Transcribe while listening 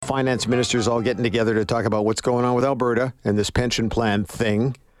finance ministers all getting together to talk about what's going on with Alberta and this pension plan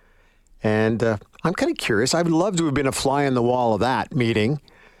thing. And I'm kind of curious. I would love to have been a fly on the wall of that meeting.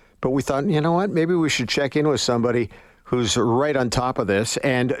 But we thought, you know what, maybe we should check in with somebody who's right on top of this.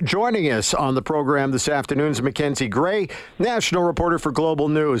 And joining us on the program this afternoon is Mackenzie Gray, national reporter for Global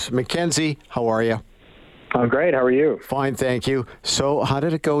News. Mackenzie, how are you? I'm great. How are you? Fine, thank you. So how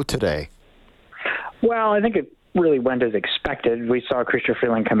did it go today? Well, I think it really went as expected. We saw Christopher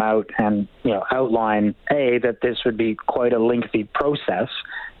Freeland come out and outline, that this would be quite a lengthy process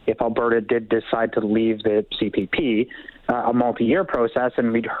if Alberta did decide to leave the CPP, a multi-year process.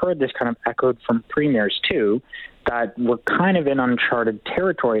 And we'd heard this kind of echoed from premiers too, that we're kind of in uncharted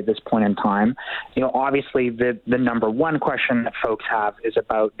territory at this point in time. Obviously the number one question that folks have is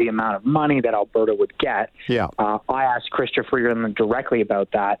about the amount of money that Alberta would get. Yeah. I asked Christopher Freeland directly about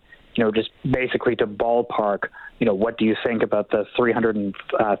that, just basically to ballpark, what do you think about the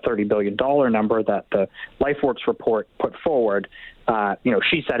 $330 billion number that the LifeWorks report put forward?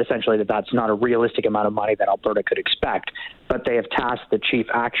 She said essentially that that's not a realistic amount of money that Alberta could expect, but they have tasked the chief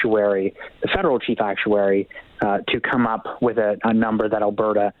actuary, the federal chief actuary, to come up with a number that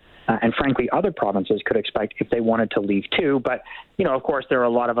Alberta and frankly other provinces could expect if they wanted to leave too. But, of course, there are a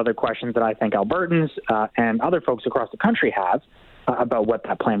lot of other questions that I think Albertans and other folks across the country have about what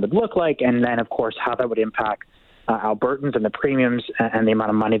that plan would look like, and then, of course, how that would impact Albertans and the premiums and the amount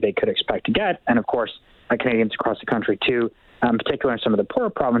of money they could expect to get, and, of course, Canadians across the country too. In particular, in some of the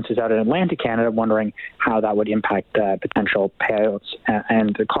poorer provinces out in Atlantic Canada, wondering how that would impact potential payouts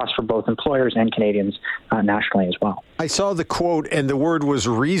and the cost for both employers and Canadians nationally as well. I saw the quote, and the word was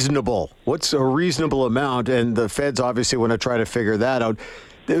reasonable. What's a reasonable amount? And the feds obviously want to try to figure that out.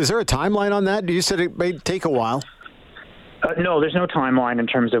 Is there a timeline on that? You said it may take a while. No, there's no timeline in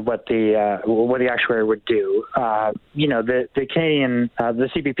terms of what the actuary would do. The Canadian, the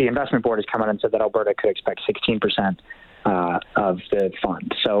CPP Investment Board has come out and said that Alberta could expect 16% of the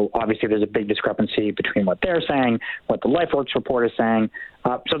fund. So obviously there's a big discrepancy between what they're saying, what the LifeWorks report is saying.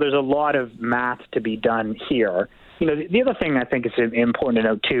 So there's a lot of math to be done here. The other thing I think is important to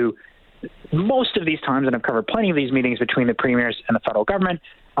note too, most of these times, and I've covered plenty of these meetings between the premiers and the federal government,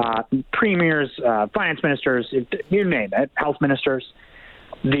 premiers, finance ministers, you name it, health ministers,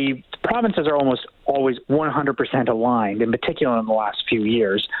 the provinces are almost always 100% aligned, in particular in the last few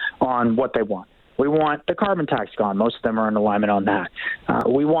years, on what they want. We want the carbon tax gone. Most of them are in alignment on that.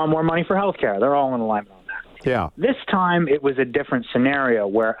 We want more money for healthcare. They're all in alignment on that. Yeah. This time it was a different scenario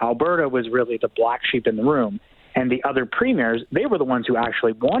where Alberta was really the black sheep in the room, and the other premiers, they were the ones who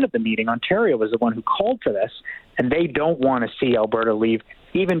actually wanted the meeting. Ontario was the one who called for this, and they don't want to see Alberta leave.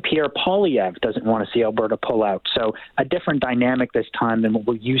 Even Pierre Poilievre doesn't want to see Alberta pull out. So a different dynamic this time than what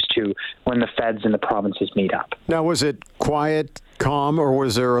we're used to when the feds and the provinces meet up. Now, was it quiet, calm, or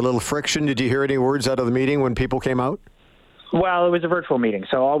was there a little friction? Did you hear any words out of the meeting when people came out? Well, it was a virtual meeting.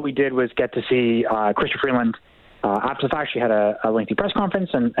 So all we did was get to see Christopher Freeland after the fact. She had a lengthy press conference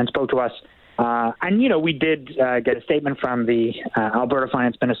and spoke to us. We did get a statement from the Alberta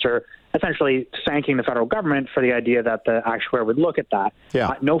finance minister essentially thanking the federal government for the idea that the actuary would look at that.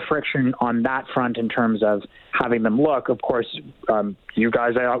 Yeah. No friction on that front in terms of having them look. Of course, you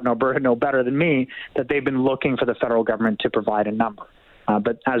guys out in Alberta know better than me that they've been looking for the federal government to provide a number.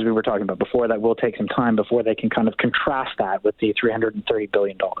 But as we were talking about before, that will take some time before they can kind of contrast that with the $330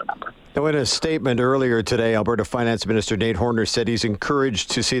 billion number. Now, in a statement earlier today, Alberta Finance Minister Nate Horner said he's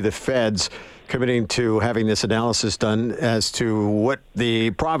encouraged to see the feds committing to having this analysis done as to what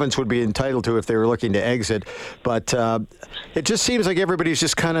the province would be entitled to if they were looking to exit. But it just seems like everybody's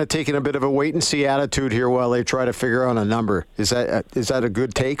just kind of taking a bit of a wait-and-see attitude here while they try to figure out a number. Is that a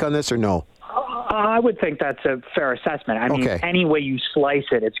good take on this or no? I would think that's a fair assessment. I mean, any way you slice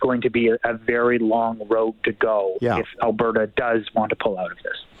it, it's going to be a very long road to go if Alberta does want to pull out of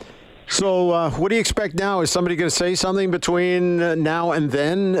this. So what do you expect now? Is somebody going to say something between now and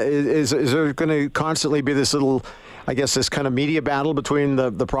then? Is there going to constantly be this little, I guess, this kind of media battle between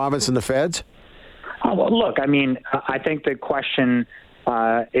the province and the feds? Well, look, I mean, I think the question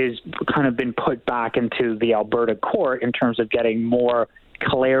is kind of been put back into the Alberta court in terms of getting more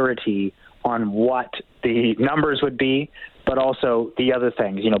clarity on what the numbers would be, but also the other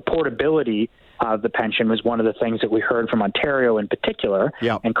things. Portability of the pension was one of the things that we heard from Ontario in particular,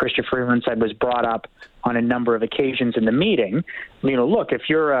 and Christopher Freeland said was brought up on a number of occasions in the meeting. Look, if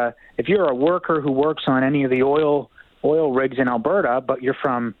you're a worker who works on any of the oil rigs in Alberta, but you're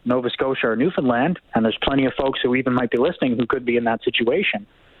from Nova Scotia or Newfoundland, and there's plenty of folks who even might be listening who could be in that situation,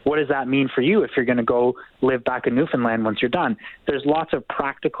 what does that mean for you if you're going to go live back in Newfoundland once you're done? There's lots of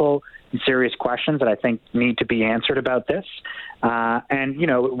practical and serious questions that I think need to be answered about this. And,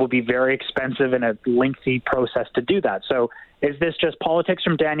 it will be very expensive and a lengthy process to do that. So is this just politics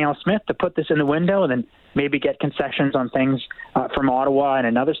from Danielle Smith to put this in the window and then maybe get concessions on things from Ottawa in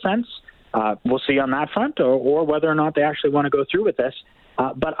another sense? We'll see on that front, or whether or not they actually want to go through with this.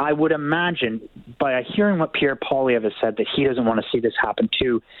 But I would imagine, by hearing what Pierre Poilievre has said, that he doesn't want to see this happen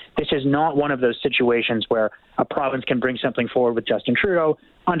too. This is not one of those situations where a province can bring something forward with Justin Trudeau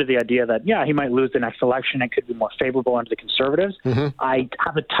under the idea that, he might lose the next election. It could be more favorable under the Conservatives. Mm-hmm. I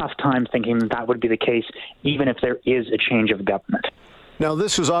have a tough time thinking that would be the case, even if there is a change of government. Now,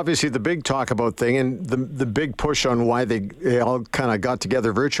 this was obviously the big talk about thing and the big push on why they all kind of got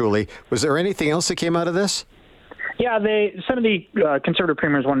together virtually. Was there anything else that came out of this? Yeah, some of the Conservative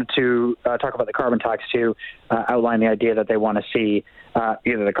premiers wanted to talk about the carbon tax to outline the idea that they want to see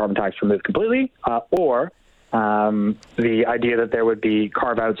either the carbon tax removed completely or the idea that there would be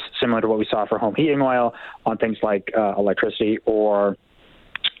carve-outs similar to what we saw for home heating oil on things like electricity or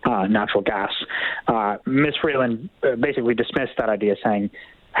natural gas. Ms. Freeland basically dismissed that idea, saying,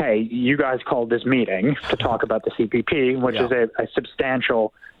 hey, you guys called this meeting to talk about the CPP, which is a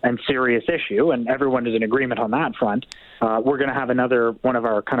substantial and serious issue, and everyone is in agreement on that front. We're going to have another one of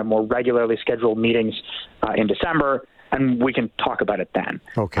our kind of more regularly scheduled meetings in December, and we can talk about it then.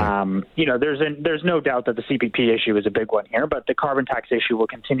 Okay. There's no doubt that the CPP issue is a big one here, but the carbon tax issue will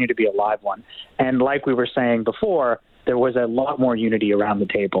continue to be a live one. And like we were saying before, there was a lot more unity around the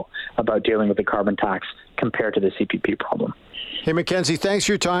table about dealing with the carbon tax compared to the CPP problem. Hey, Mackenzie, thanks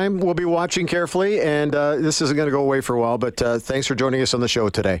for your time. We'll be watching carefully, and this isn't going to go away for a while, but thanks for joining us on the show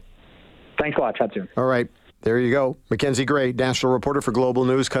today. Thanks a lot. Chat soon. All right. There you go. Mackenzie Gray, national reporter for Global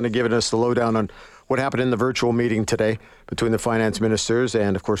News, kind of giving us the lowdown on what happened in the virtual meeting today between the finance ministers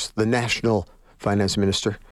and, of course, the national finance minister,